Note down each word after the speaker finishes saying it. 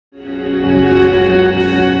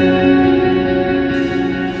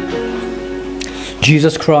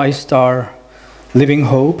Jesus Christ, our living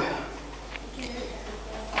hope.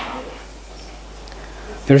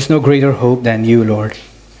 There is no greater hope than you, Lord.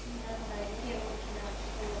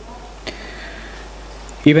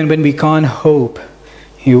 Even when we can't hope,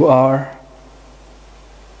 you are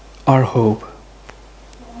our hope.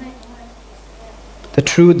 The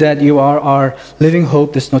truth that you are our living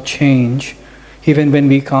hope does not change, even when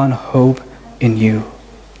we can't hope in you.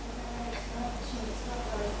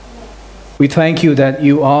 We thank you that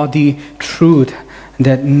you are the truth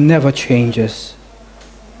that never changes,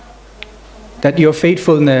 that your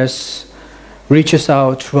faithfulness reaches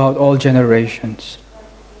out throughout all generations.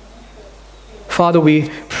 Father, we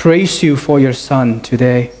praise you for your Son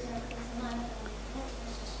today.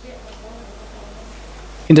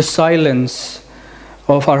 In the silence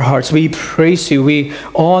of our hearts, we praise you, we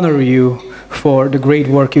honor you for the great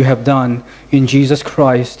work you have done in Jesus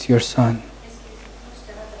Christ, your Son.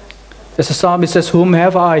 As the psalmist says, whom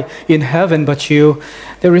have I in heaven but you?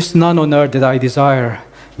 There is none on earth that I desire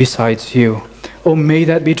besides you. Oh, may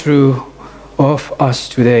that be true of us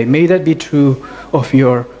today. May that be true of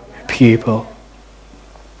your people.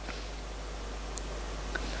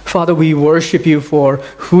 Father, we worship you for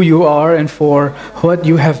who you are and for what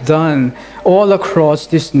you have done all across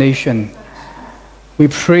this nation. We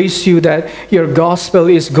praise you that your gospel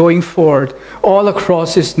is going forth all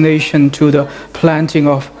across this nation to the planting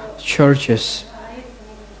of churches.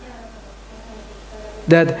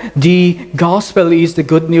 That the gospel is the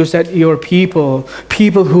good news that your people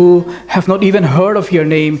who have not even heard of your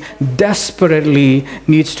name, desperately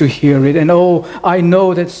needs to hear it. And oh, I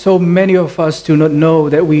know that so many of us do not know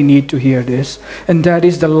that we need to hear this. And that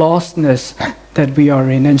is the lostness that we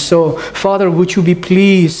are in. And so, Father, would you be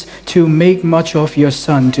pleased to make much of your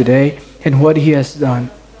Son today and what he has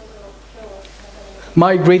done.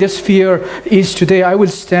 My greatest fear is today I will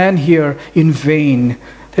stand here in vain,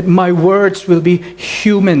 that my words will be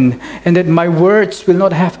human and that my words will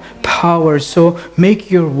not have power. So make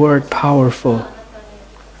your word powerful.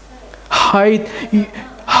 Hide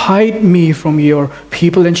me from your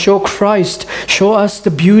people and show Christ. Show us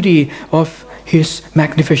the beauty of his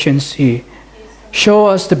magnificency. Show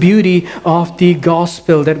us the beauty of the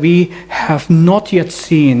gospel that we have not yet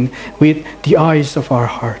seen with the eyes of our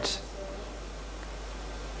hearts.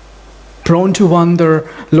 Prone to wonder,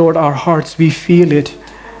 Lord, our hearts, we feel it.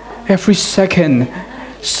 Every second,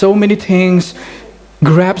 so many things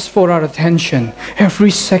grabs for our attention.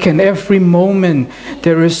 Every second, every moment,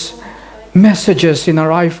 there is messages in our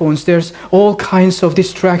iPhones. There's all kinds of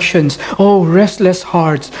distractions. Oh, restless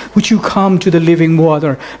hearts, would you come to the living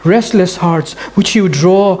water? Restless hearts, would you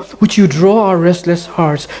draw our restless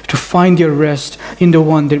hearts to find your rest in the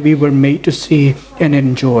one that we were made to see and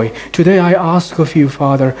enjoy. Today I ask of you,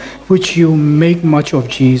 Father, would you make much of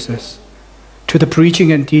Jesus to the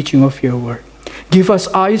preaching and teaching of your word. Give us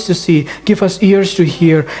eyes to see, give us ears to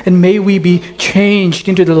hear, and may we be changed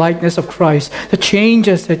into the likeness of Christ. The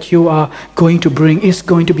changes that you are going to bring is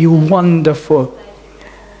going to be wonderful.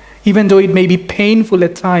 Even though it may be painful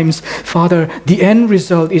at times, Father, the end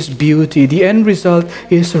result is beauty. The end result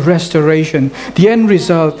is restoration. The end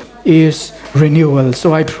result is renewal.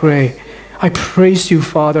 So I pray, I praise you,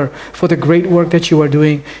 Father, for the great work that you are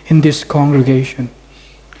doing in this congregation.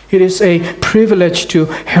 It is a privilege to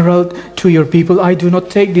herald to your people. I do not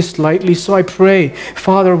take this lightly, so I pray,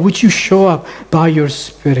 Father, would you show up by your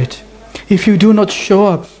Spirit? If you do not show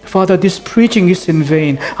up, Father, this preaching is in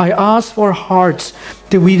vain. I ask for hearts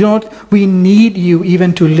that we need you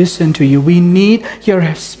even to listen to you. We need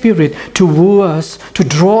your Spirit to woo us, to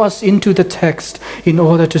draw us into the text in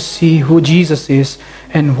order to see who Jesus is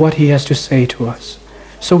and what he has to say to us.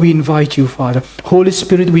 So we invite you, Father. Holy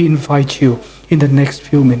Spirit, we invite you in the next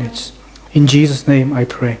few minutes. In Jesus' name I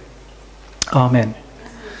pray. Amen.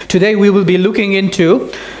 Today we will be looking into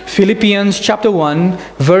Philippians chapter 1,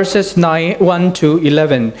 verses 1 to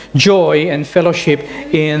 11. Joy and fellowship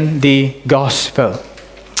in the gospel.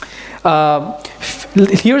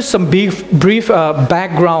 Here's some brief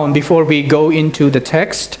background before we go into the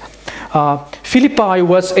text. Philippi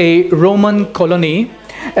was a Roman colony.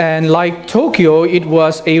 And like Tokyo, it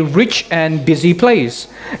was a rich and busy place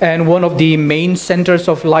and one of the main centers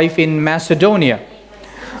of life in Macedonia.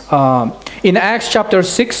 In Acts chapter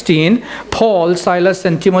 16, Paul, Silas,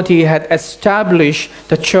 and Timothy had established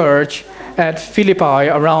the church at Philippi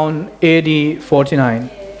around AD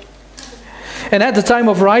 49. And at the time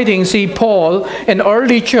of writing, see, Paul, an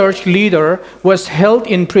early church leader, was held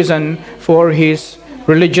in prison for his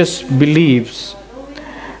religious beliefs.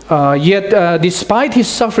 Yet, despite his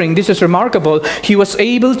suffering, this is remarkable, he was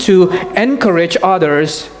able to encourage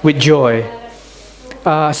others with joy.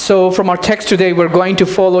 So from our text today, we're going to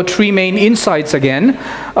follow three main insights again.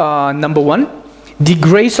 Number one, the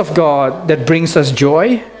grace of God that brings us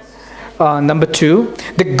joy. Number two,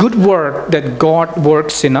 the good work that God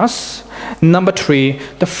works in us. Number three,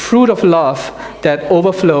 the fruit of love that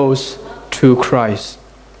overflows through Christ.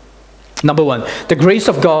 Number one, the grace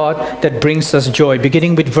of God that brings us joy.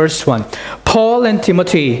 Beginning with verse 1. Paul and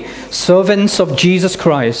Timothy, servants of Jesus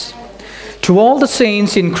Christ, to all the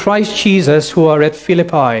saints in Christ Jesus who are at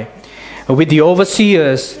Philippi, with the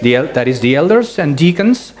overseers, that is the elders and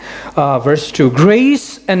deacons. Verse 2,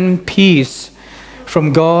 grace and peace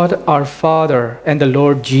from God our Father and the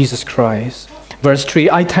Lord Jesus Christ. Verse 3,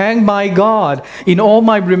 I thank my God in all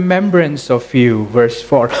my remembrance of you. Verse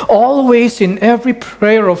 4, always in every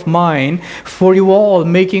prayer of mine for you all,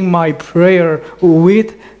 making my prayer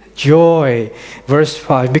with joy. Verse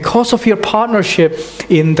 5, because of your partnership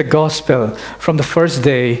in the gospel from the first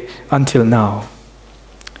day until now.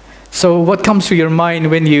 So what comes to your mind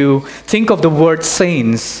when you think of the word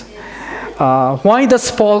saints? Why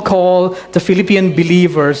does Paul call the Philippian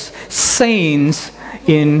believers saints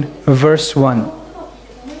in verse 1?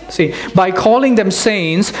 See, by calling them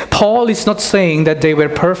saints, Paul is not saying that they were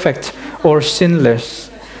perfect or sinless.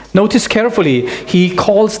 Notice carefully, he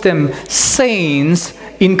calls them saints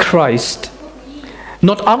in Christ.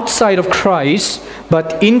 Not outside of Christ,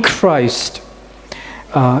 but in Christ.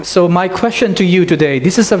 So my question to you today,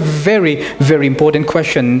 this is a very, very important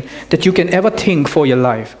question that you can ever think for your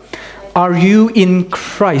life. Are you in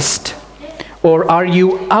Christ or are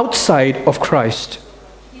you outside of Christ?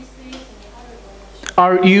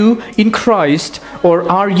 Are you in Christ or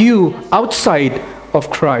are you outside of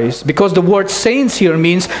Christ? Because the word saints here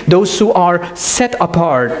means those who are set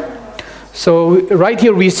apart. So right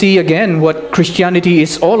here we see again what Christianity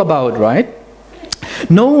is all about, right?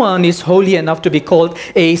 No one is holy enough to be called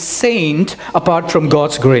a saint apart from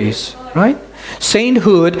God's grace, right?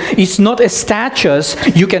 Sainthood is not a status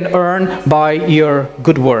you can earn by your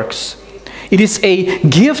good works. It is a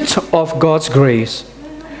gift of God's grace.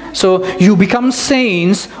 So you become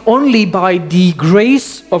saints only by the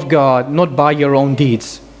grace of God, not by your own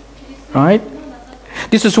deeds, right?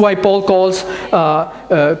 This is why Paul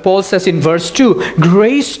says in verse 2,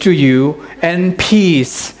 grace to you and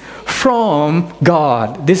peace from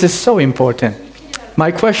God. This is so important.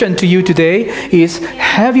 My question to you today is,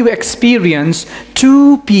 have you experienced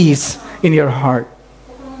true peace in your heart?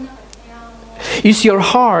 Is your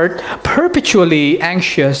heart perpetually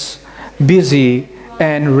anxious, busy,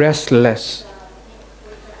 and restless?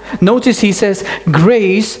 Notice he says,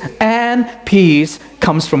 grace and peace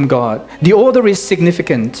comes from God. The order is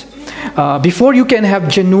significant. Before you can have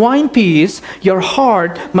genuine peace, your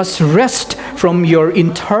heart must rest from your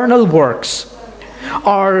internal works.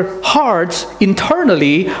 Our hearts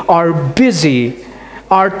internally are busy.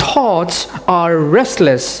 Our thoughts are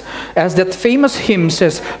restless. As that famous hymn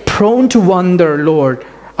says, prone to wander, Lord,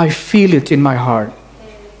 I feel it in my heart.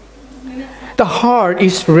 The heart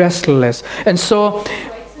is restless. And so,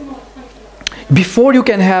 before you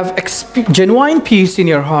can have genuine peace in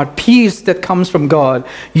your heart, peace that comes from God,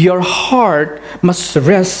 your heart must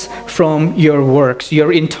rest from your works,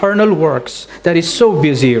 your internal works that is so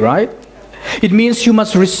busy, right? It means you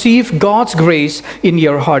must receive God's grace in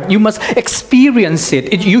your heart. You must experience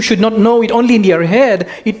it. You should not know it only in your head.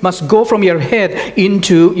 It must go from your head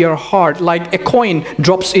into your heart, like a coin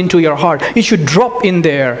drops into your heart. It should drop in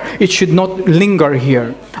there. It should not linger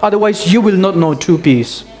here. Otherwise, you will not know true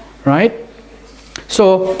peace, right?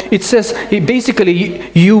 So it says, basically,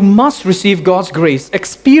 you must receive God's grace.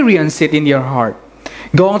 Experience it in your heart.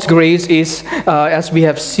 God's grace is, as we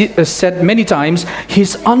have said many times,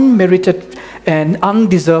 His unmerited and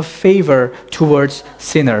undeserved favor towards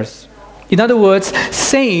sinners. In other words,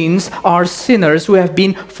 saints are sinners who have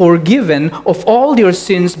been forgiven of all their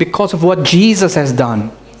sins because of what Jesus has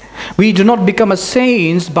done. We do not become a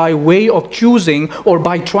saints by way of choosing or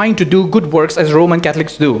by trying to do good works as Roman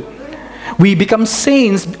Catholics do. We become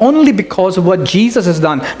saints only because of what Jesus has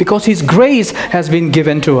done, because His grace has been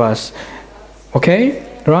given to us.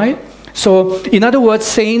 Okay? Right? So, in other words,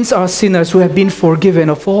 saints are sinners who have been forgiven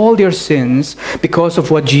of all their sins because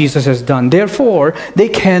of what Jesus has done. Therefore, they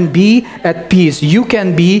can be at peace. You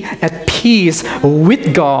can be at peace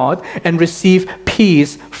with God and receive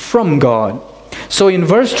peace from God. So in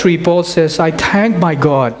verse 3, Paul says, I thank my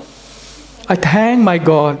God. I thank my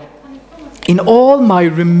God in all my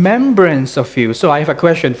remembrance of you. So I have a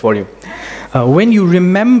question for you. When you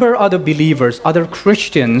remember other believers, other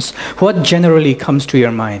Christians, what generally comes to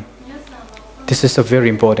your mind? This is a very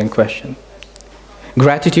important question.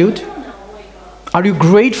 Gratitude? Are you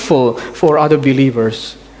grateful for other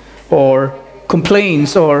believers? Or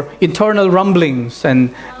complaints or internal rumblings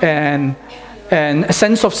and a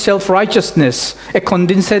sense of self-righteousness, a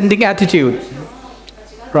condescending attitude,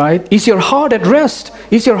 right? Is your heart at rest?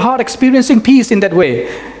 Is your heart experiencing peace in that way?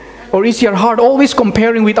 Or is your heart always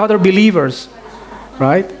comparing with other believers,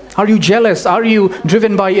 right? Are you jealous? Are you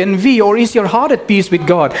driven by envy? Or is your heart at peace with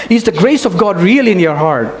God? Is the grace of God real in your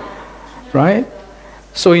heart, right?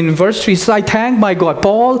 So in verse 3, it says, I thank my God.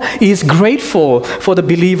 Paul is grateful for the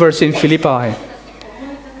believers in Philippi.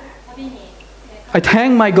 I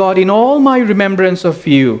thank my God in all my remembrance of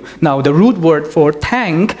you. Now, the root word for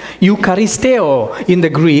thank, eucharisteo, in the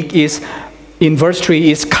Greek is, in verse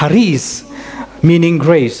 3, is charis, meaning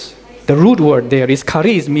grace. The root word there is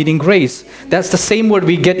charis, meaning grace. That's the same word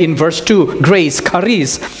we get in verse 2, grace,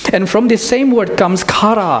 charis. And from this same word comes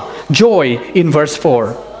chara, joy, in verse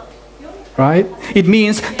 4. Right? It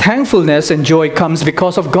means thankfulness and joy comes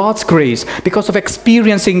because of God's grace, because of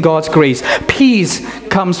experiencing God's grace. Peace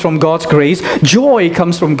comes from God's grace. Joy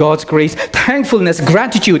comes from God's grace. Thankfulness,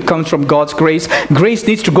 gratitude comes from God's grace. Grace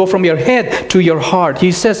needs to go from your head to your heart.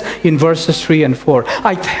 He says in verses 3 and 4,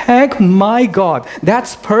 I thank my God.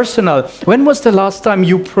 That's personal. When was the last time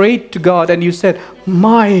you prayed to God and you said,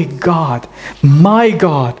 my God, my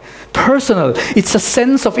God? Personal. It's a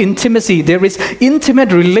sense of intimacy. There is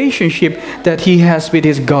intimate relationship that he has with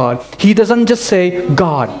his God. He doesn't just say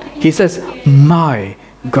God. He says, my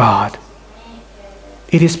God.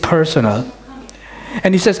 It is personal.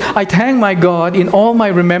 And he says, I thank my God in all my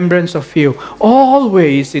remembrance of you,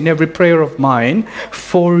 always in every prayer of mine,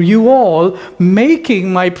 for you all,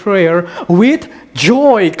 making my prayer with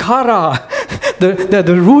joy, kara.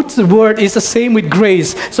 The root word is the same with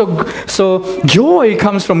grace. So joy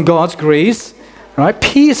comes from God's grace, right?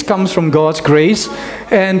 Peace comes from God's grace,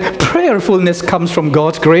 and prayerfulness comes from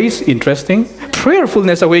God's grace. Interesting.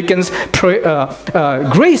 Prayerfulness awakens,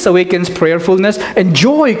 grace awakens prayerfulness, and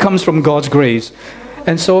joy comes from God's grace.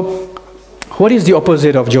 And so, what is the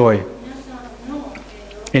opposite of joy?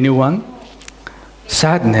 Anyone?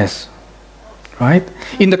 Sadness. Right?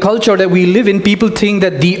 In the culture that we live in, people think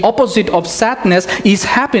that the opposite of sadness is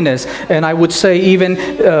happiness. And I would say even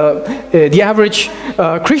the average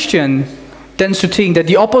Christian tends to think that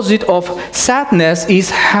the opposite of sadness is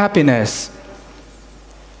happiness.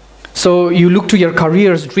 So you look to your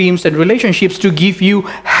careers, dreams, and relationships to give you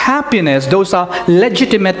happiness. Those are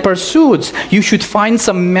legitimate pursuits. You should find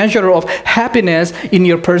some measure of happiness in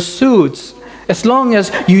your pursuits, as long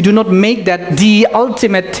as you do not make that the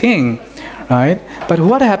ultimate thing. Right? But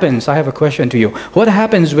what happens? I have a question to you. What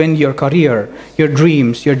happens when your career, your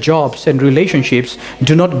dreams, your jobs and relationships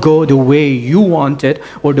do not go the way you wanted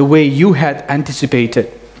or the way you had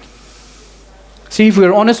anticipated? See, if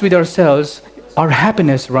we're honest with ourselves, our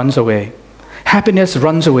happiness runs away. Happiness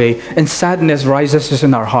runs away and sadness rises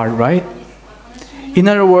in our heart, right? In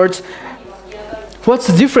other words, what's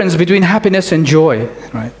the difference between happiness and joy,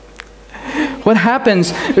 right? What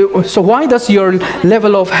happens? So why does your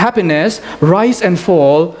level of happiness rise and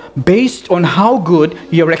fall based on how good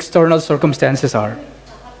your external circumstances are?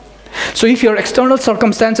 So if your external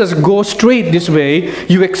circumstances go straight this way,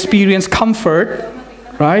 you experience comfort,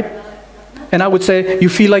 right? And I would say you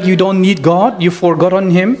feel like you don't need God, you've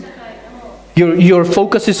forgotten Him. Your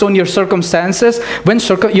focus is on your circumstances. When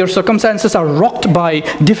your circumstances are rocked by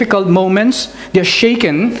difficult moments, they're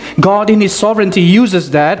shaken, God in His sovereignty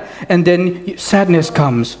uses that, and then sadness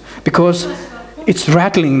comes because it's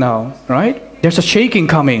rattling now, right? There's a shaking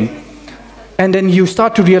coming. And then you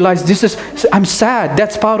start to realize, I'm sad,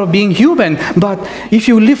 that's part of being human. But if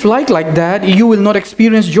you live like that, you will not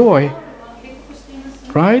experience joy,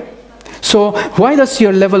 right? So why does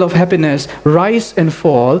your level of happiness rise and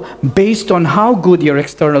fall based on how good your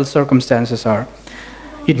external circumstances are?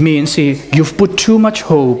 It means, see, you've put too much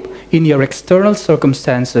hope in your external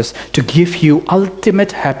circumstances to give you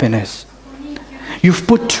ultimate happiness. You've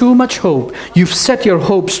put too much hope. You've set your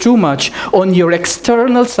hopes too much on your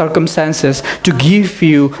external circumstances to give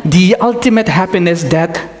you the ultimate happiness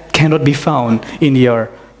that cannot be found in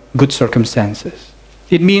your good circumstances.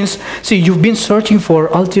 It means, see, you've been searching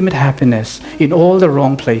for ultimate happiness in all the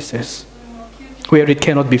wrong places where it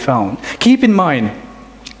cannot be found. Keep in mind,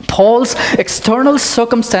 Paul's external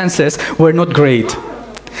circumstances were not great.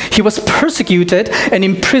 He was persecuted and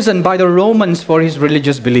imprisoned by the Romans for his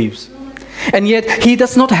religious beliefs. And yet, he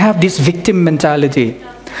does not have this victim mentality.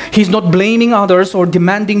 He's not blaming others or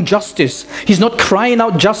demanding justice. He's not crying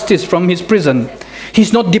out justice from his prison.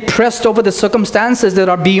 He's not depressed over the circumstances that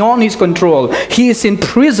are beyond his control. He is in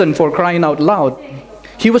prison, for crying out loud.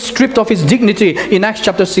 He was stripped of his dignity in Acts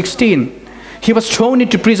chapter 16. He was thrown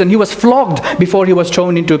into prison. He was flogged before he was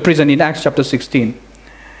thrown into prison in Acts chapter 16.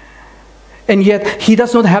 And yet, he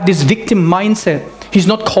does not have this victim mindset. He's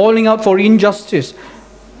not calling out for injustice.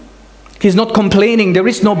 He's not complaining. There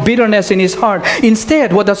is no bitterness in his heart.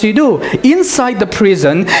 Instead, what does he do? Inside the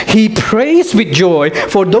prison, he prays with joy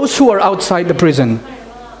for those who are outside the prison.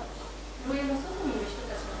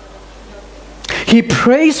 He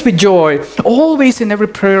prays with joy, always in every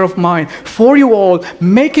prayer of mine, for you all,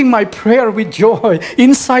 making my prayer with joy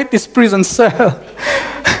inside this prison cell.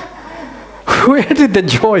 Where did the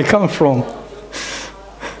joy come from?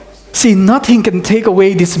 See, nothing can take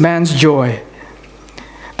away this man's joy.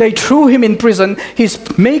 They threw him in prison.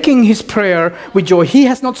 He's making his prayer with joy. He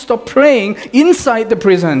has not stopped praying inside the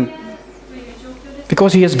prison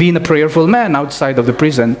because he has been a prayerful man outside of the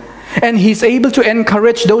prison. And he's able to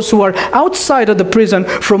encourage those who are outside of the prison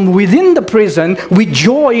from within the prison with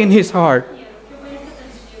joy in his heart.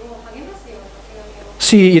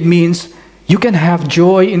 See, it means you can have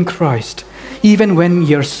joy in Christ even when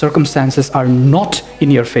your circumstances are not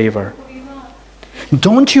in your favor.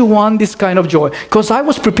 Don't you want this kind of joy? Because I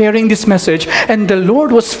was preparing this message and the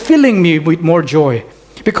Lord was filling me with more joy.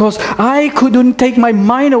 Because I couldn't take my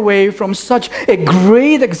mind away from such a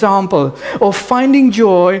great example of finding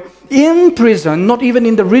joy in prison, not even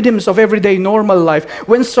in the rhythms of everyday normal life.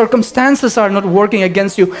 When circumstances are not working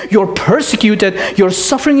against you, you're persecuted, you're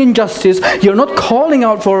suffering injustice, you're not calling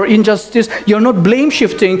out for injustice, you're not blame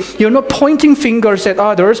shifting, you're not pointing fingers at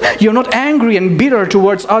others, you're not angry and bitter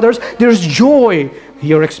towards others. There's joy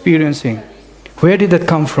you're experiencing. Where did that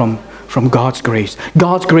come from? From God's grace.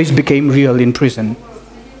 God's grace became real in prison.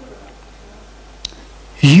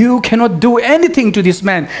 You cannot do anything to this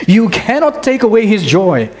man. You cannot take away his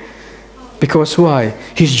joy. Because why?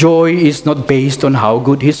 His joy is not based on how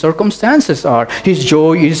good his circumstances are. His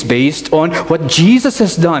joy is based on what Jesus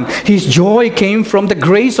has done. His joy came from the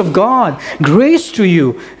grace of God. Grace to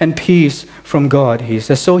you and peace from God, he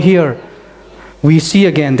says. So here, we see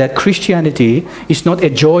again that Christianity is not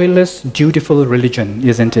a joyless, dutiful religion,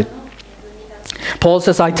 isn't it? Paul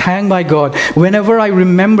says, I thank my God whenever I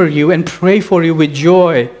remember you and pray for you with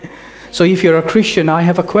joy. So if you're a Christian, I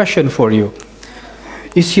have a question for you.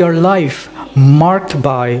 Is your life marked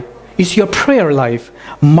by, is your prayer life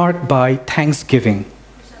marked by thanksgiving?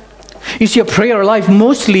 Is your prayer life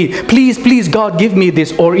mostly, please, please, God, give me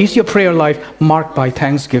this? Or is your prayer life marked by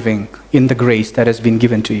thanksgiving in the grace that has been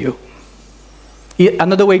given to you?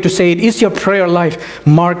 Another way to say it, is your prayer life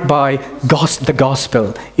marked by the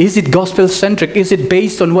gospel? Is it gospel-centric? Is it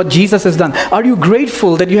based on what Jesus has done? Are you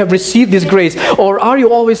grateful that you have received this grace? Or are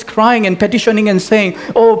you always crying and petitioning and saying,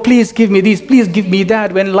 oh, please give me this, please give me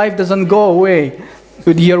that, when life doesn't go away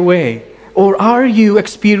with your way? Or are you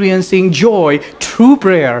experiencing joy through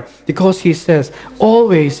prayer? Because he says,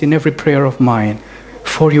 always in every prayer of mine,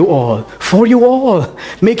 for you all,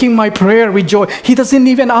 making my prayer with joy. He doesn't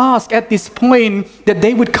even ask at this point that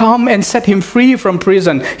they would come and set him free from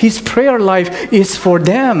prison. His prayer life is for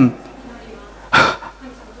them.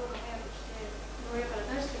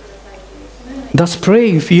 Does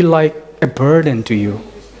praying feel like a burden to you?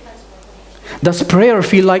 Does prayer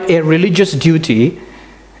feel like a religious duty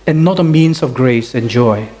and not a means of grace and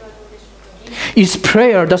joy?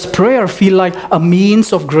 Does prayer feel like a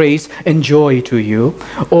means of grace and joy to you?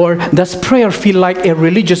 Or does prayer feel like a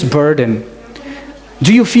religious burden?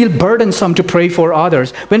 Do you feel burdensome to pray for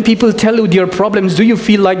others? When people tell you your problems, do you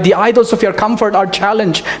feel like the idols of your comfort are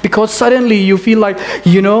challenged? Because suddenly you feel like,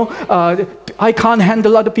 I can't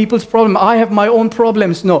handle other people's problems. I have my own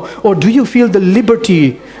problems. No. Or do you feel the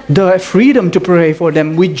liberty, the freedom to pray for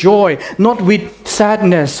them with joy, not with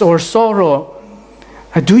sadness or sorrow?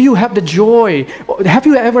 Do you have the joy? Have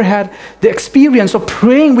you ever had the experience of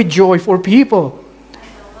praying with joy for people?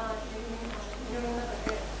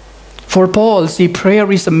 For Paul, see,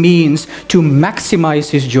 prayer is a means to maximize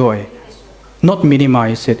his joy, not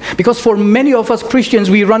minimize it. Because for many of us Christians,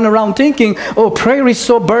 we run around thinking, oh, prayer is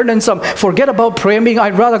so burdensome. Forget about praying.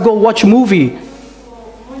 I'd rather go watch a movie.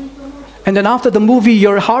 And then after the movie,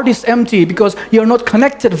 your heart is empty because you're not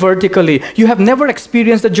connected vertically. You have never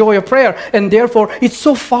experienced the joy of prayer. And therefore, it's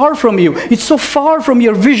so far from you. It's so far from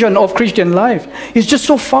your vision of Christian life. It's just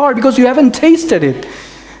so far because you haven't tasted it.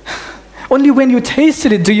 Only when you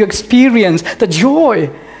tasted it do you experience the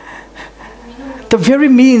joy. The very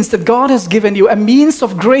means that God has given you, a means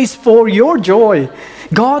of grace for your joy.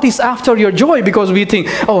 God is after your joy because we think,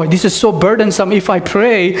 oh, this is so burdensome. If I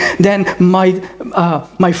pray, then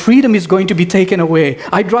my freedom is going to be taken away.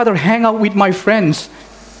 I'd rather hang out with my friends.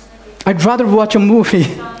 I'd rather watch a movie.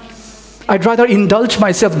 I'd rather indulge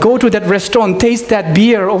myself, go to that restaurant, taste that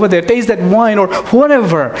beer over there, taste that wine or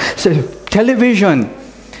whatever. So, television.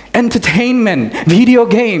 entertainment, video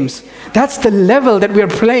games. That's the level that we are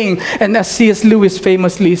playing. And as C.S. Lewis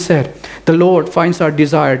famously said, the Lord finds our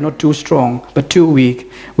desire not too strong, but too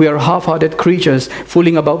weak. We are half-hearted creatures,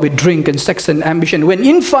 fooling about with drink and sex and ambition, when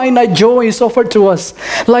infinite joy is offered to us,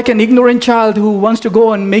 like an ignorant child who wants to go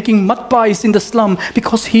on making mud pies in the slum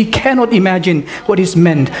because he cannot imagine what is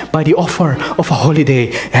meant by the offer of a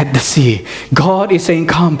holiday at the sea. God is saying,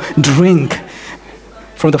 come, drink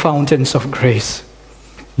from the fountains of grace.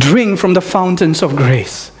 Drink from the fountains of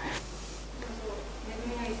grace.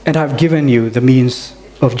 And I've given you the means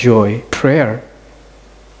of joy, prayer.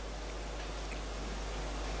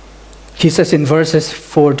 He says in verses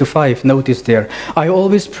 4 to 5, notice there, I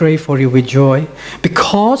always pray for you with joy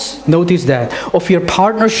because, notice that, of your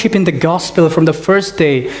partnership in the gospel from the first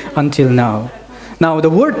day until now. Now, the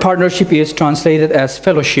word partnership is translated as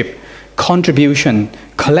fellowship, contribution,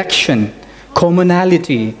 collection,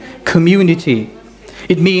 commonality, community.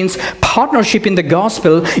 It means partnership in the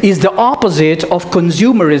gospel is the opposite of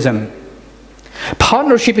consumerism.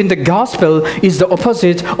 Partnership in the gospel is the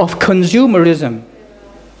opposite of consumerism.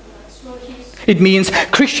 It means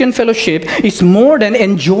Christian fellowship is more than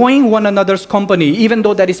enjoying one another's company, even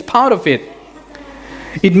though that is part of it.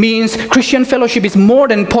 It means Christian fellowship is more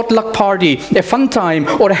than potluck party, a fun time,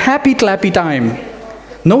 or a happy clappy time.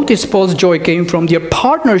 Notice Paul's joy came from their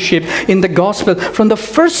partnership in the gospel from the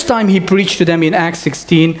first time he preached to them in Acts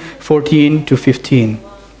 16, 14 to 15.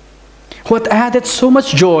 What added so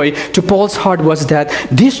much joy to Paul's heart was that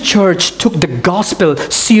this church took the gospel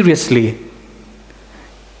seriously.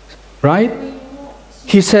 Right?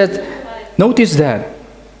 He said, notice that.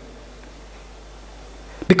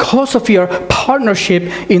 Because of your partnership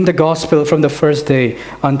in the gospel from the first day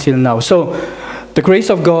until now. So, the grace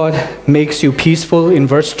of God makes you peaceful in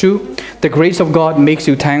verse 2. The grace of God makes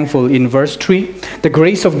you thankful in verse 3. The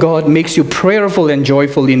grace of God makes you prayerful and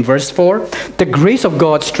joyful in verse 4. The grace of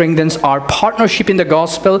God strengthens our partnership in the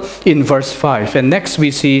gospel in verse 5. And next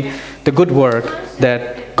we see the good work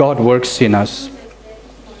that God works in us.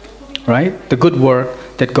 Right? The good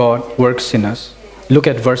work that God works in us. Look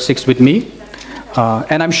at verse 6 with me.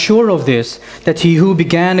 And I'm sure of this, that he who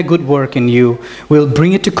began a good work in you will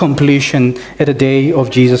bring it to completion at the day of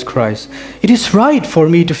Jesus Christ. It is right for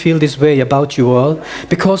me to feel this way about you all,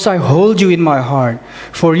 because I hold you in my heart,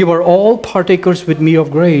 for you are all partakers with me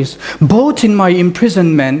of grace, both in my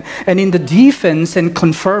imprisonment and in the defense and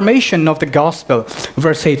confirmation of the gospel.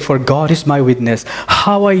 Verse 8, for God is my witness,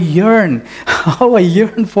 how I yearn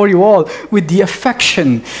for you all with the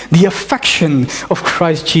affection of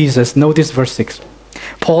Christ Jesus. Notice verse 6.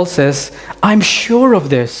 Paul says, I'm sure of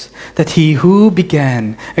this, that he who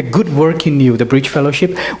began a good work in you, the Bridge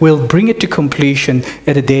Fellowship, will bring it to completion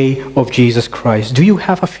at the day of Jesus Christ. Do you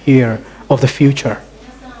have a fear of the future?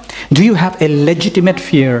 Do you have a legitimate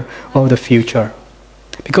fear of the future?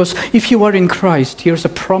 Because if you are in Christ, here's a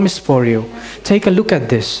promise for you. Take a look at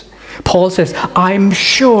this. Paul says, I'm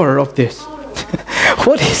sure of this.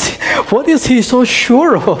 What is he so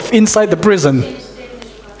sure of inside the prison?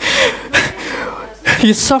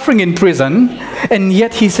 He's suffering in prison, and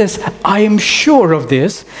yet he says, I am sure of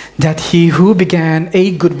this, that he who began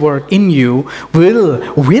a good work in you will.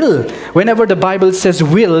 Whenever the Bible says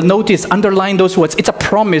will, notice, underline those words. It's a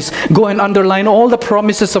promise. Go and underline all the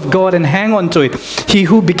promises of God and hang on to it. He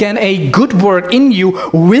who began a good work in you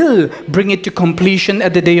will bring it to completion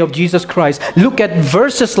at the day of Jesus Christ. Look at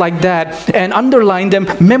verses like that and underline them,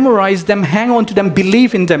 memorize them, hang on to them,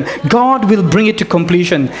 believe in them. God will bring it to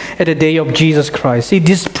completion at the day of Jesus Christ. See,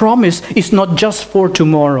 this promise is not just for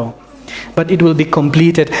tomorrow, but it will be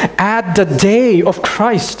completed at the day of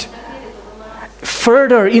Christ.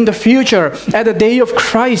 Further in the future, at the day of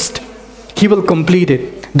Christ, he will complete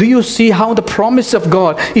it. Do you see how the promise of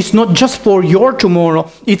God is not just for your tomorrow,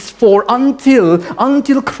 it's for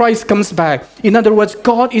until Christ comes back. In other words,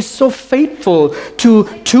 God is so faithful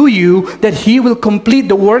to you that he will complete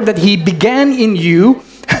the work that he began in you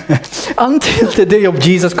until the day of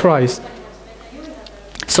Jesus Christ.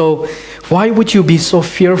 So, why would you be so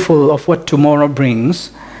fearful of what tomorrow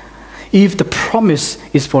brings if the promise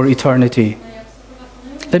is for eternity?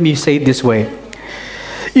 Let me say it this way.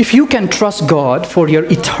 If you can trust God for your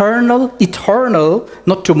eternal,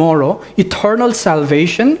 not tomorrow, eternal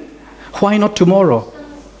salvation, why not tomorrow?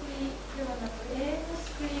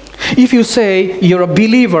 If you say you're a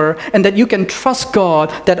believer and that you can trust God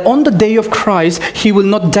that on the day of Christ, he will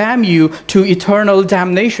not damn you to eternal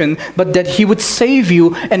damnation, but that he would save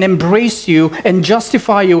you and embrace you and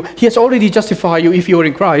justify you. He has already justified you if you're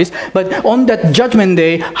in Christ, but on that judgment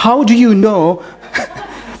day, how do you know,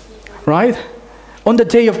 right? On the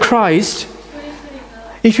day of Christ,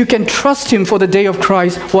 If you can trust Him for the day of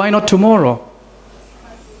Christ, why not tomorrow?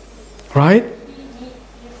 Right?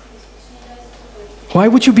 Why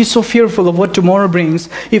would you be so fearful of what tomorrow brings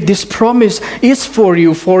if this promise is for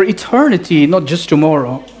you for eternity, not just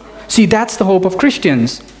tomorrow? See, that's the hope of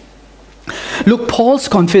Christians. Look, Paul's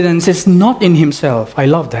confidence is not in himself. I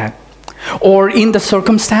love that. Or in the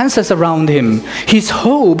circumstances around him. His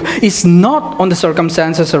hope is not on the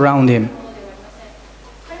circumstances around him.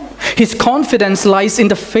 His confidence lies in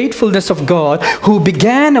the faithfulness of God, who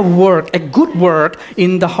began a work, a good work,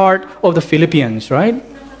 in the heart of the Philippians, right?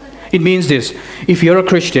 It means this: if you're a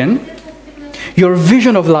Christian, your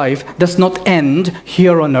vision of life does not end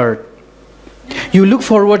here on earth. You look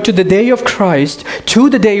forward to the day of Christ, to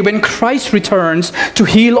the day when Christ returns to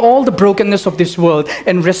heal all the brokenness of this world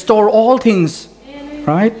and restore all things,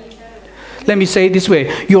 right? Let me say it this way: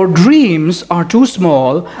 your dreams are too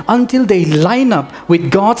small until they line up with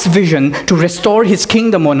God's vision to restore His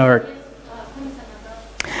kingdom on earth.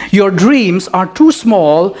 Your dreams are too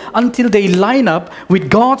small until they line up with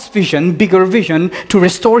God's vision, bigger vision, to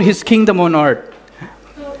restore His kingdom on earth.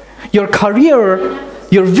 Your career,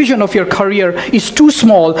 your vision of your career is too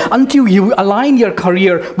small until you align your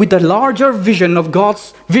career with the larger vision of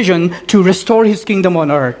God's vision to restore His kingdom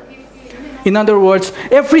on earth. In other words,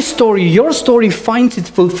 every story, your story finds its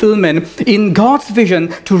fulfillment in God's vision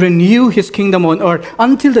to renew His kingdom on earth.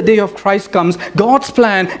 Until the day of Christ comes, God's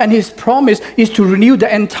plan and His promise is to renew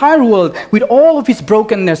the entire world with all of its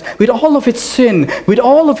brokenness, with all of its sin, with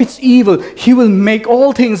all of its evil. He will make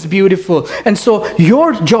all things beautiful. And so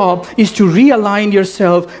your job is to realign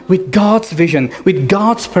yourself with God's vision, with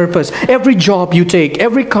God's purpose. Every job you take,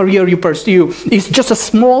 every career you pursue is just a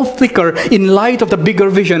small flicker in light of the bigger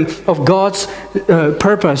vision of God's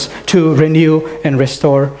purpose to renew and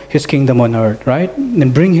restore His kingdom on earth, right?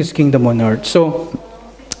 And bring His kingdom on earth. So,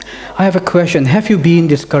 I have a question. Have you been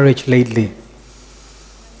discouraged lately?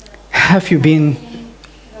 Have you been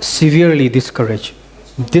severely discouraged?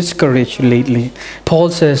 Discouraged lately? Paul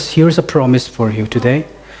says, here's a promise for you today.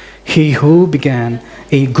 He who began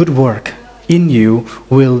a good work in you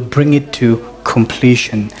will bring it to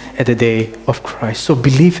completion at the day of Christ. So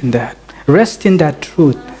believe in that. Rest in that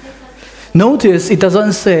truth. Notice it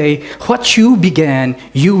doesn't say, what you began,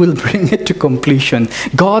 you will bring it to completion.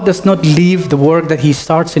 God does not leave the work that He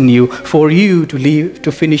starts in you for you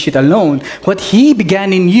to finish it alone. What He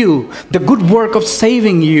began in you, the good work of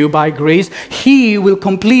saving you by grace, He will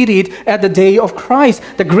complete it at the day of Christ.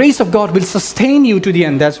 The grace of God will sustain you to the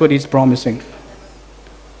end. That's what He's promising.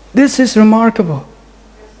 This is remarkable.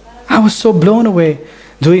 I was so blown away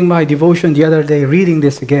doing my devotion the other day, reading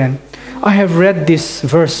this again. I have read this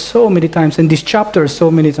verse so many times and this chapter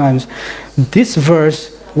so many times. This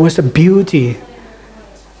verse was a beauty.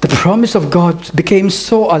 The promise of God became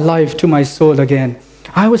so alive to my soul again.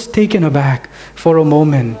 I was taken aback for a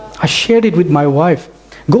moment. I shared it with my wife.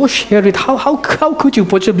 Go share it. How could you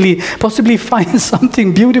possibly find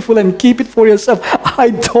something beautiful and keep it for yourself?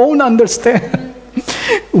 I don't understand.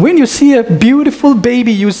 When you see a beautiful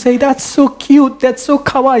baby, you say, that's so cute, that's so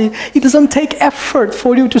kawaii. It doesn't take effort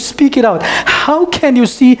for you to speak it out. How can you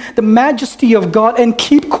see the majesty of God and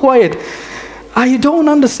keep quiet? I don't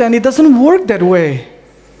understand. It doesn't work that way.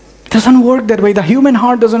 It doesn't work that way. The human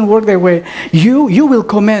heart doesn't work that way. You will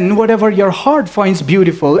commend whatever your heart finds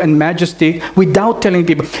beautiful and majestic without telling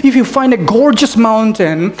people. If you find a gorgeous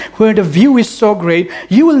mountain where the view is so great,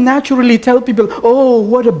 you will naturally tell people, oh,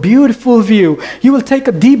 what a beautiful view. You will take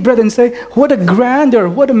a deep breath and say, what a grandeur,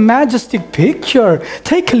 what a majestic picture.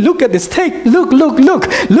 Take a look at this. Look.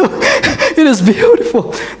 It is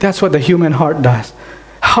beautiful. That's what the human heart does.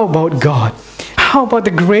 How about God? How about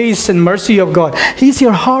the grace and mercy of God? Is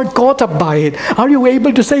your heart caught up by it? Are you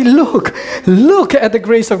able to say, look at the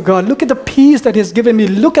grace of God. Look at the peace that He's given me.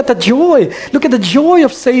 Look at the joy. Look at the joy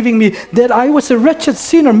of saving me, that I was a wretched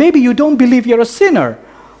sinner. Maybe you don't believe you're a sinner.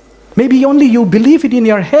 Maybe only you believe it in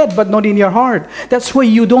your head, but not in your heart. That's why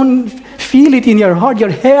you don't feel it in your heart.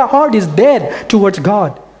 Your heart is dead towards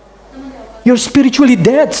God. You're spiritually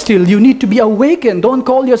dead still. You need to be awakened. Don't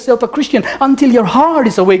call yourself a Christian until your heart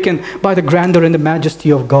is awakened by the grandeur and the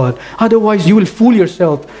majesty of God. Otherwise, you will fool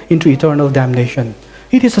yourself into eternal damnation.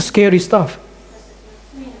 It is a scary stuff.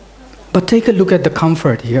 But take a look at the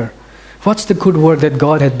comfort here. What's the good work that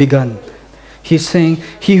God had begun? He's saying,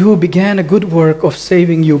 He who began a good work of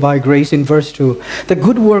saving you by grace in verse 2, the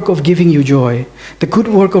good work of giving you joy, the good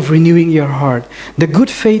work of renewing your heart, the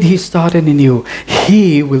good faith He started in you,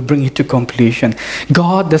 He will bring it to completion.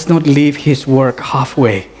 God does not leave His work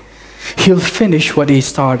halfway. He'll finish what He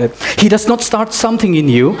started. He does not start something in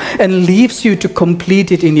you and leaves you to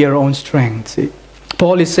complete it in your own strength. See?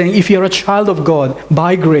 Paul is saying, if you're a child of God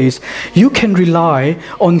by grace, you can rely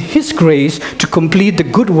on His grace to complete the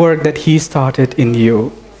good work that He started in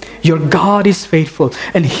you. Your God is faithful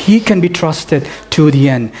and He can be trusted to the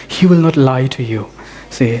end. He will not lie to you.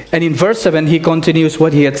 See? And in verse 7, he continues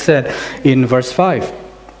what he had said in verse 5.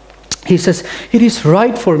 He says, it is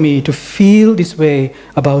right for me to feel this way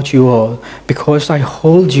about you all because I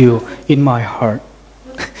hold you in my heart.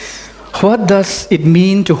 What does it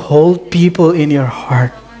mean to hold people in your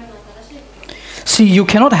heart? See, you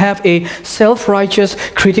cannot have a self-righteous,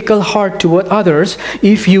 critical heart toward others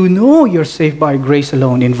if you know you're saved by grace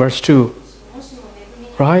alone in verse 2.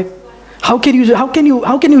 Right? How can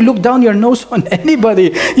you look down your nose on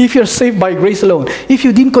anybody if you're saved by grace alone? If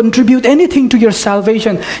you didn't contribute anything to your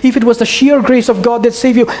salvation, if it was the sheer grace of God that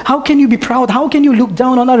saved you, how can you be proud? How can you look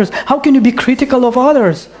down on others? How can you be critical of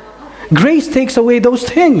others? Grace takes away those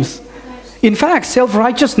things. In fact,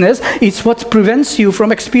 self-righteousness is what prevents you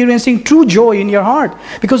from experiencing true joy in your heart,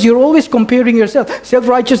 because you're always comparing yourself.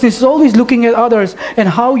 Self-righteousness is always looking at others and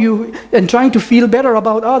trying to feel better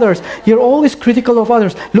about others. You're always critical of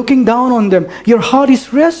others, looking down on them. Your heart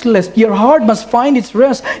is restless. Your heart must find its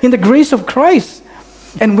rest in the grace of Christ.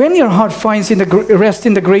 And when your heart finds rest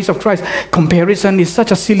in the grace of Christ, comparison is such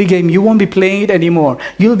a silly game. You won't be playing it anymore.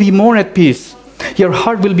 You'll be more at peace. Your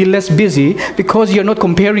heart will be less busy because you're not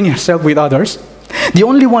comparing yourself with others. The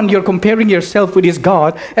only one you're comparing yourself with is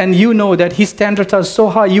God, and you know that His standards are so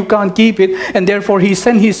high you can't keep it, and therefore He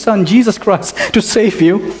sent His Son, Jesus Christ, to save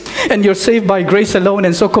you, and you're saved by grace alone,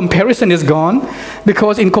 and so comparison is gone,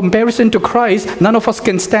 because in comparison to Christ, none of us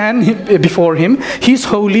can stand before Him. He's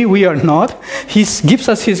holy, we are not. He gives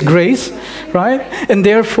us His grace, right? And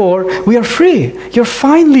therefore, we are free. You're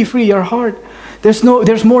finally free, your heart. There's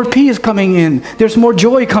more peace coming in. There's more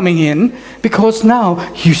joy coming in because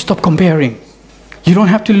now you stop comparing. You don't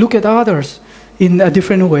have to look at others in a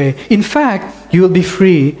different way. In fact, you will be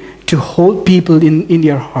free to hold people in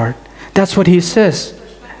your heart. That's what he says.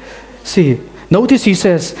 See, notice he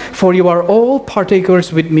says, for you are all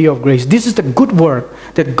partakers with me of grace. This is the good work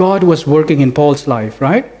that God was working in Paul's life,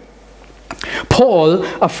 right? Paul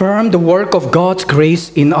affirmed the work of God's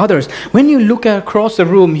grace in others. When you look across the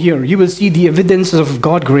room here, you will see the evidences of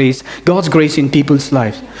God's grace in people's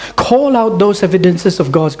lives. Call out those evidences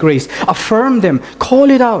of God's grace. Affirm them. Call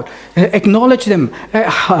it out. Acknowledge them.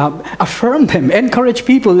 Affirm them. Encourage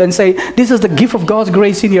people and say, this is the gift of God's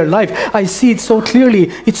grace in your life. I see it so clearly.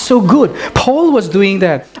 It's so good. Paul was doing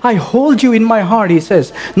that. I hold you in my heart, he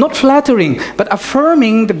says. Not flattering, but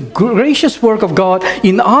affirming the gracious work of God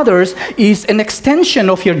in others is an extension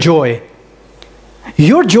of your joy.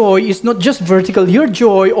 Your joy is not just vertical, your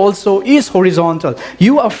joy also is horizontal.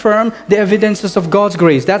 You affirm the evidences of God's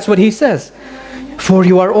grace. That's what he says. For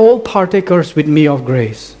you are all partakers with me of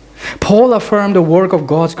grace. Paul affirmed the work of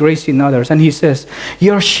God's grace in others, and he says,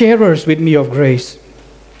 you're sharers with me of grace,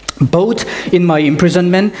 both in my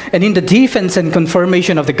imprisonment and in the defense and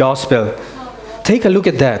confirmation of the gospel. Take a look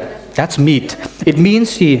at that. That's meat. It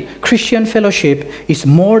means Christian fellowship is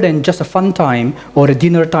more than just a fun time or a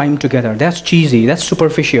dinner time together. That's cheesy. That's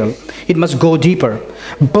superficial. It must go deeper.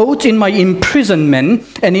 Both in my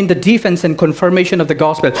imprisonment and in the defense and confirmation of the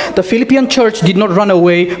gospel. The Philippian church did not run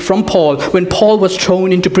away from Paul when Paul was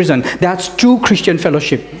thrown into prison. That's true Christian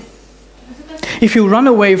fellowship. If you run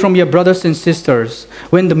away from your brothers and sisters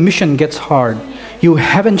when the mission gets hard, you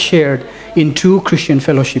haven't shared in true Christian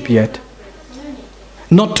fellowship yet.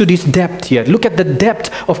 Not to this depth yet. Look at the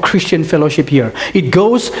depth of Christian fellowship here. It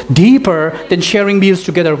goes deeper than sharing meals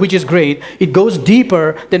together, which is great. It goes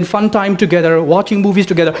deeper than fun time together, watching movies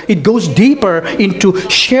together. It goes deeper into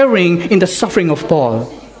sharing in the suffering of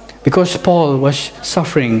Paul, because Paul was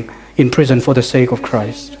suffering in prison for the sake of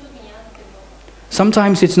Christ.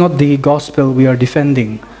 Sometimes it's not the gospel we are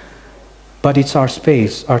defending, but it's our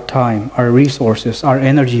space, our time, our resources, our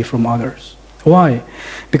energy from others. Why?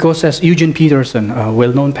 Because as Eugene Peterson, a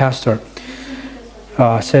well-known pastor,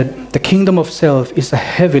 said, the kingdom of self is a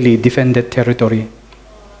heavily defended territory.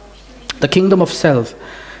 The kingdom of self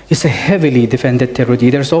is a heavily defended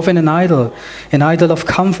territory. There's often an idol of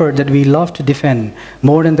comfort that we love to defend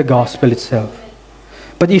more than the gospel itself.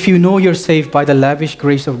 But if you know you're saved by the lavish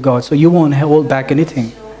grace of God, so you won't hold back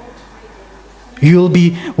anything. You'll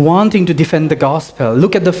be wanting to defend the gospel.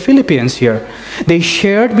 Look at the Philippians here. They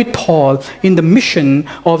shared with Paul in the mission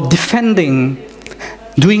of doing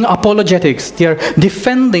apologetics. They are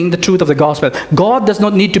defending the truth of the gospel. God does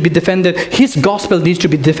not need to be defended. His gospel needs to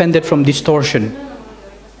be defended from distortion.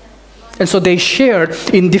 And so they shared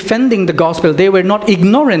in defending the gospel. They were not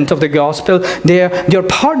ignorant of the gospel. Their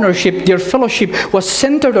fellowship was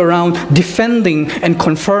centered around defending and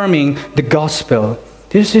confirming the gospel.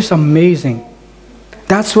 This is amazing.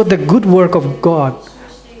 That's what the good work of God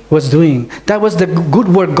was doing. That was the good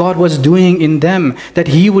work God was doing in them, that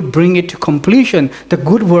He would bring it to completion, the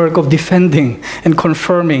good work of defending and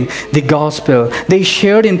confirming the gospel. They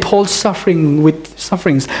shared in Paul's sufferings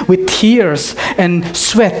with tears and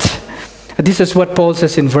sweat. This is what Paul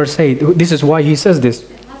says in verse 8. This is why he says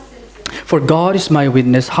this. For God is my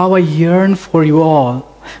witness, how I yearn for you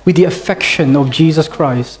all with the affection of Jesus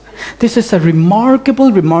Christ. This is a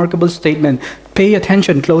remarkable, remarkable statement. Pay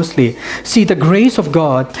attention closely. See, the grace of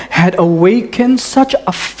God had awakened such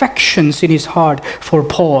affections in his heart for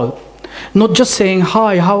Paul. Not just saying,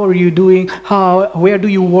 hi, how are you doing? Where do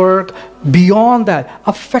you work? Beyond that,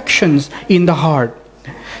 affections in the heart.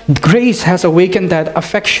 Grace has awakened that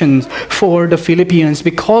affection for the Philippians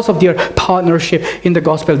because of their partnership in the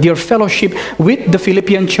gospel. Their fellowship with the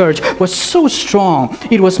Philippian church was so strong.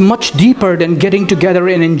 It was much deeper than getting together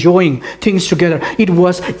and enjoying things together. It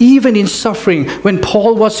was even in suffering. When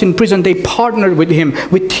Paul was in prison, they partnered with him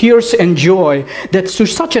with tears and joy. That to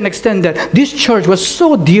such an extent that this church was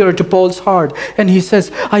so dear to Paul's heart. And he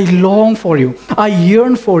says, I long for you. I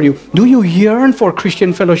yearn for you. Do you yearn for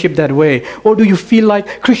Christian fellowship that way? Or do you feel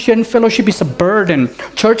like Christian fellowship is a burden?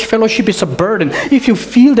 Church fellowship is a burden. If you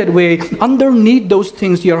feel that way, underneath those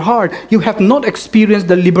things, your heart, you have not experienced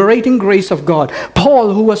the liberating grace of God.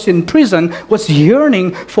 Paul, who was in prison, was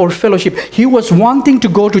yearning for fellowship. He was wanting to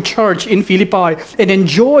go to church in Philippi and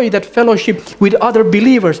enjoy that fellowship with other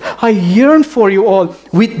believers. I yearn for you all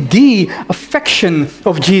with the affection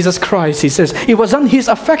of Jesus Christ, he says. It wasn't his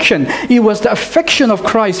affection. It was the affection of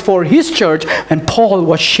Christ for his church, and Paul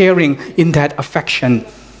was sharing in that affection.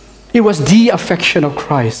 It was the affection of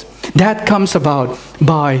Christ. That comes about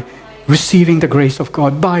by receiving the grace of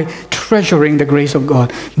God, by treasuring the grace of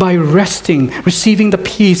God, by resting, receiving the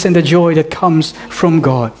peace and the joy that comes from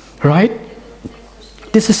God, right?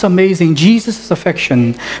 This is amazing. Jesus'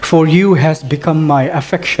 affection for you has become my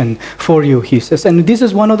affection for you, he says. And this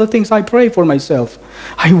is one of the things I pray for myself.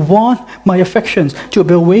 I want my affections to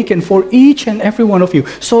be awakened for each and every one of you,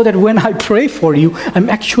 so that when I pray for you, I'm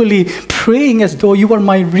actually praying as though you are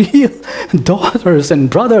my real daughters and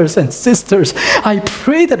brothers and sisters. I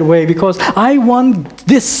pray that way because I want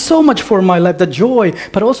this so much for my life, the joy,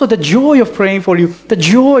 but also the joy of praying for you, the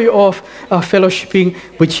joy of fellowshipping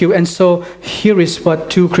with you. And so here is what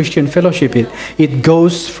true Christian fellowship is. It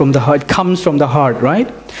goes from the heart, it comes from the heart,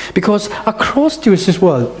 right? Because across this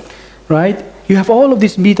world, right, you have all of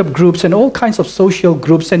these meetup groups and all kinds of social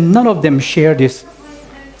groups, and none of them share this.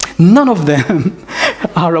 None of them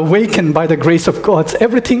are awakened by the grace of God.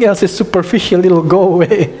 Everything else is superficial, it'll go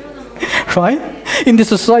away. Right? In the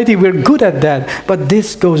society, we're good at that, but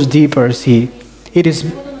this goes deeper, see. It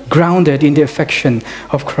is grounded in the affection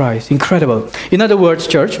of Christ. Incredible. In other words,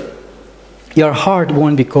 church, your heart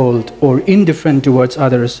won't be cold or indifferent towards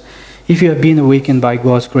others if you have been awakened by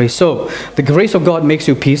God's grace. So, the grace of God makes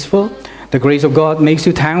you peaceful. The grace of God makes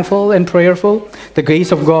you thankful and prayerful. The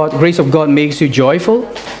grace of God makes you joyful.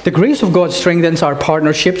 The grace of God strengthens our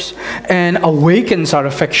partnerships and awakens our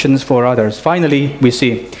affections for others. Finally, we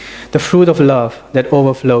see the fruit of love that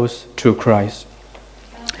overflows through Christ.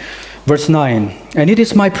 Verse 9, and it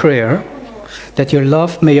is my prayer that your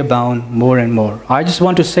love may abound more and more. I just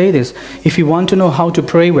want to say this. If you want to know how to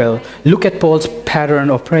pray well, look at Paul's pattern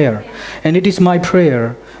of prayer. And it is my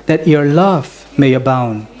prayer that your love may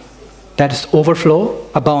abound. That is overflow.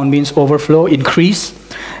 Abound means overflow, increase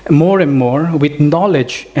more and more with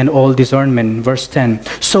knowledge and all discernment. Verse 10.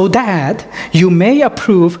 So that you may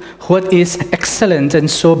approve what is excellent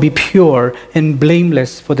and so be pure and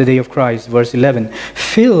blameless for the day of Christ. Verse 11.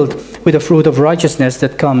 Filled with the fruit of righteousness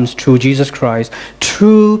that comes through Jesus Christ,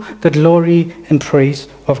 through the glory and praise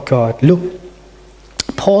of God. Look,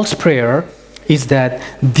 Paul's prayer is that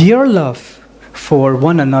their love for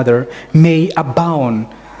one another may abound.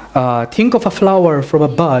 Think of a flower from a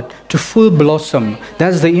bud to full blossom.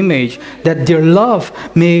 That's the image. That their love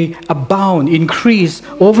may abound, increase,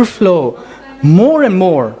 overflow, more and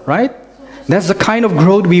more, right? That's the kind of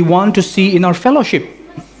growth we want to see in our fellowship,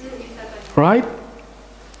 right?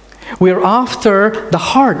 We're after the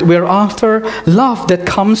heart. We're after love that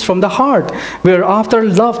comes from the heart. We're after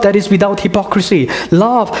love that is without hypocrisy.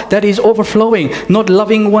 Love that is overflowing, not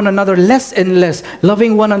loving one another less and less,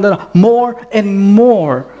 loving one another more and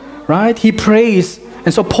more. Right? He prays.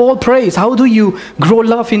 And so Paul prays. How do you grow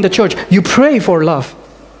love in the church? You pray for love.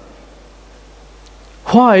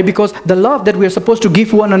 Why? Because the love that we are supposed to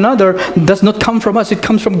give one another does not come from us. It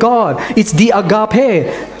comes from God. It's the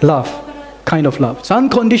agape love, kind of love. It's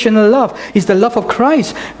unconditional love. It's the love of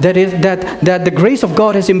Christ that the grace of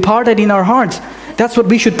God has imparted in our hearts. That's what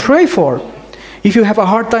we should pray for. If you have a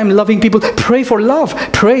hard time loving people, pray for love.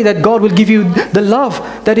 Pray that God will give you the love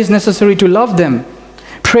that is necessary to love them.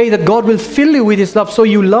 Pray that God will fill you with His love so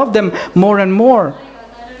you love them more and more.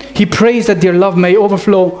 He prays that their love may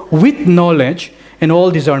overflow with knowledge and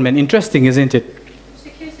all discernment. Interesting, isn't it?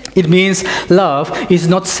 It means love is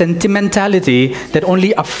not sentimentality that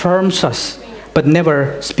only affirms us but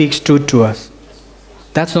never speaks truth to us.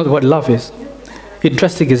 That's not what love is.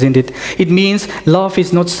 Interesting, isn't it? It means love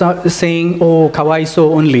is not saying, oh,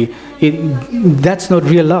 kawaiso only. That's not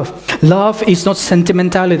real love. Love is not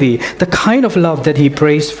sentimentality. The kind of love that he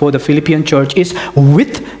prays for the Philippian church is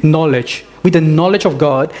with knowledge, with the knowledge of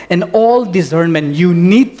God and all discernment. You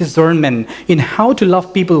need discernment in how to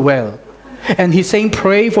love people well. And he's saying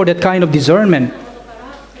pray for that kind of discernment.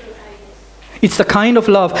 It's the kind of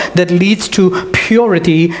love that leads to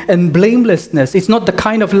purity and blamelessness. It's not the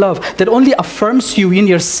kind of love that only affirms you in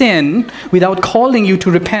your sin without calling you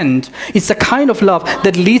to repent. It's the kind of love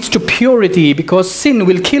that leads to purity because sin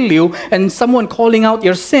will kill you, and someone calling out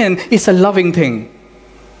your sin is a loving thing.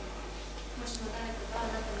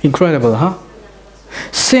 Incredible, huh?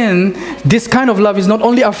 Sin, this kind of love is not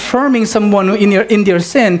only affirming someone in their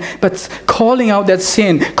sin, but calling out that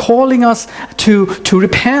sin, calling us to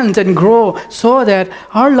repent and grow so that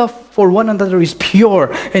our love for one another is pure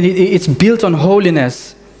and it's built on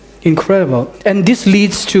holiness. Incredible. And this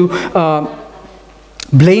leads to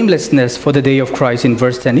blamelessness for the day of Christ in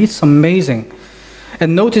verse 10. It's amazing.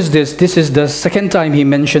 And notice this is the second time he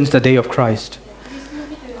mentions the day of Christ.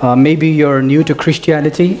 Maybe you're new to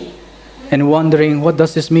Christianity and wondering, what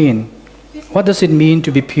does this mean? What does it mean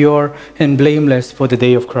to be pure and blameless for the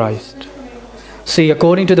day of Christ? See,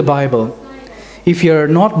 according to the Bible, if you're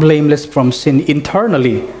not blameless from sin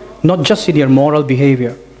internally, not just in your moral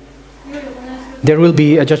behavior, there will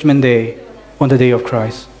be a judgment day on the day of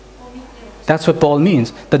Christ. That's what Paul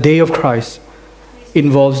means. The day of Christ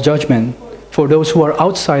involves judgment for those who are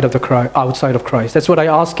outside of Christ. That's what I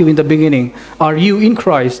asked you in the beginning. Are you in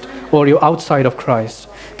Christ or are you outside of Christ?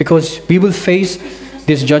 Because we will face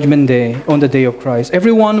this judgment day on the day of Christ.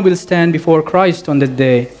 Everyone will stand before Christ on that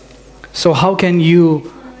day. So how can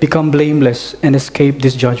you become blameless and escape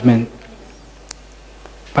this judgment?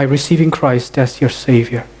 By receiving Christ as your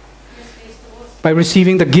Savior. By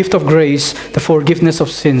receiving the gift of grace, the forgiveness of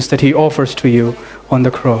sins that He offers to you on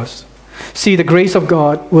the cross. See, the grace of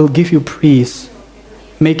God will give you peace,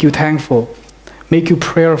 make you thankful, make you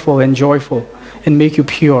prayerful and joyful, and make you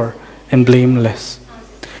pure and blameless.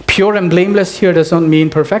 Pure and blameless here does not mean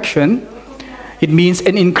perfection. It means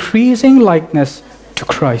an increasing likeness to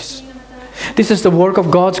Christ. This is the work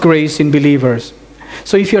of God's grace in believers.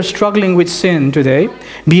 So if you're struggling with sin today,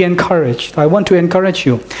 be encouraged. I want to encourage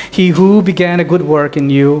you. He who began a good work in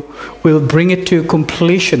you will bring it to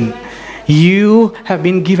completion. You have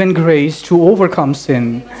been given grace to overcome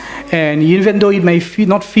sin. And even though it may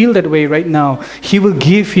not feel that way right now, He will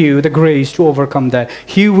give you the grace to overcome that.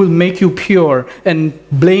 He will make you pure and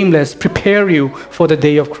blameless, prepare you for the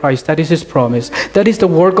day of Christ. That is His promise. That is the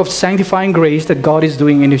work of sanctifying grace that God is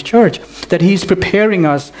doing in His church. That He is preparing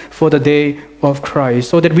us for the day of Christ,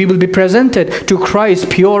 so that we will be presented to Christ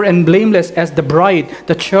pure and blameless as the bride,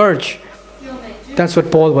 the church. That's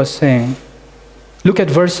what Paul was saying. Look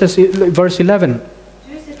at verse 11.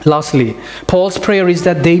 Lastly, Paul's prayer is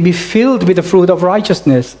that they be filled with the fruit of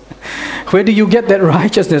righteousness. Where do you get that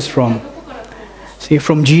righteousness from? See,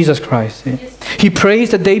 from Jesus Christ. See? He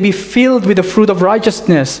prays that they be filled with the fruit of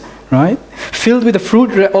righteousness, right? Filled with the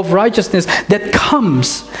fruit of righteousness that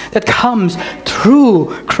comes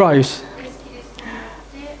through Christ.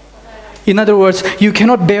 In other words, you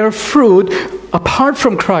cannot bear fruit apart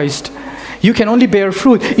from Christ. You can only bear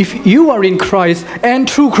fruit if you are in Christ and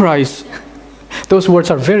through Christ. Those words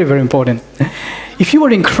are very, very important. If you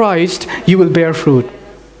are in Christ, you will bear fruit.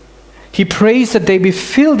 He prays that they be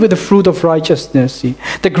filled with the fruit of righteousness. See?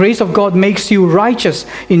 The grace of God makes you righteous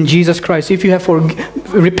in Jesus Christ. If you have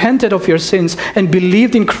repented of your sins and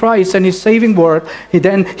believed in Christ and His saving work,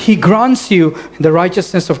 then He grants you the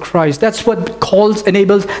righteousness of Christ. That's what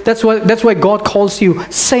that's why God calls you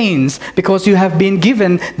saints, because you have been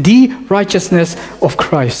given the righteousness of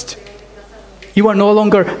Christ. You are no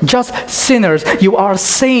longer just sinners. You are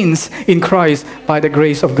saints in Christ by the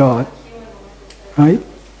grace of God. Right?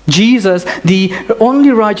 Jesus, the only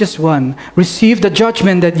righteous one, received the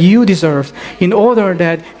judgment that you deserved in order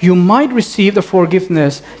that you might receive the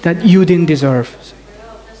forgiveness that you didn't deserve.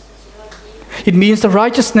 It means the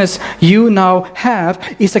righteousness you now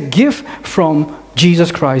have is a gift from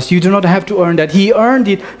Jesus Christ. You do not have to earn that. He earned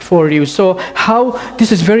it for you. So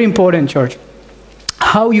this is very important, church.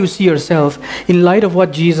 How you see yourself in light of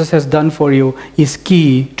what Jesus has done for you is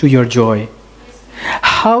key to your joy.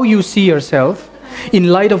 How you see yourself in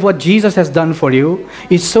light of what Jesus has done for you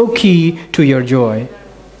is so key to your joy,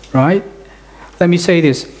 right? Let me say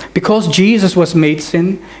this. Because Jesus was made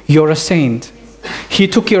sin, you're a saint. He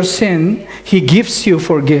took your sin, He gives you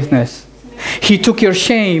forgiveness. He took your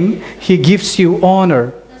shame, He gives you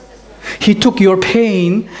honor. He took your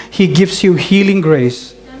pain, He gives you healing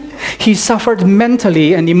grace. He suffered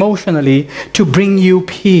mentally and emotionally to bring you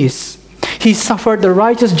peace. He suffered the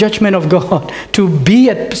righteous judgment of God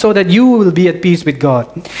so that you will be at peace with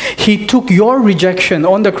God. He took your rejection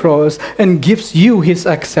on the cross and gives you His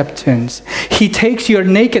acceptance. He takes your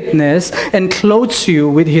nakedness and clothes you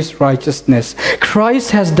with His righteousness. Christ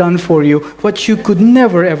has done for you what you could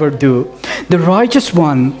never ever do. The righteous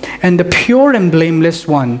one and the pure and blameless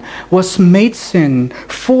one was made sin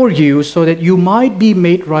for you so that you might be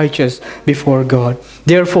made righteous before God.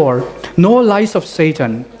 Therefore, no lies of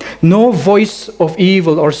Satan, no voice of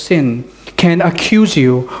evil or sin can accuse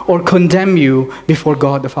you or condemn you before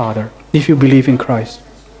God the Father if you believe in Christ.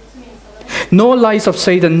 No lies of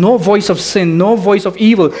Satan, no voice of sin, no voice of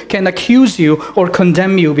evil can accuse you or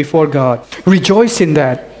condemn you before God. Rejoice in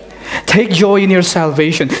that. Take joy in your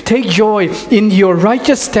salvation. Take joy in your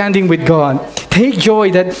righteous standing with God. Take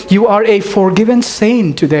joy that you are a forgiven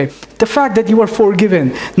saint today. The fact that you are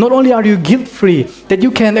forgiven, not only are you guilt-free, that you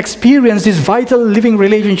can experience this vital living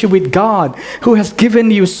relationship with God who has given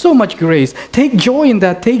you so much grace. Take joy in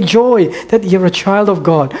that. Take joy that you're a child of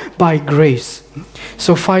God by grace.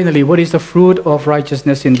 So finally, what is the fruit of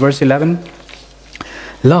righteousness in verse 11?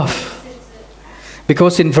 Love.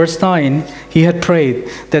 Because in verse 9, he had prayed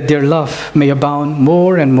that their love may abound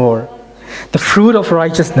more and more. The fruit of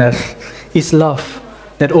righteousness is love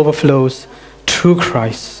that overflows through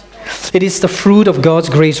Christ. It is the fruit of God's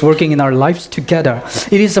grace working in our lives together.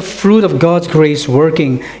 It is the fruit of God's grace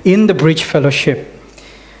working in the Bridge Fellowship.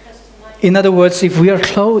 In other words, if we are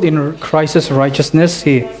clothed in Christ's righteousness,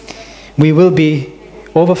 we will be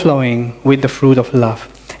overflowing with the fruit of love.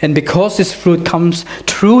 And because this fruit comes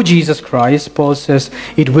through Jesus Christ, Paul says,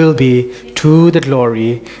 it will be to the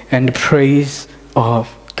glory and praise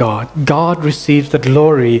of God. God receives the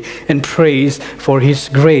glory and praise for His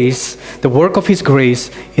grace, the work of His grace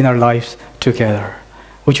in our lives together.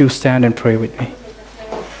 Would you stand and pray with me?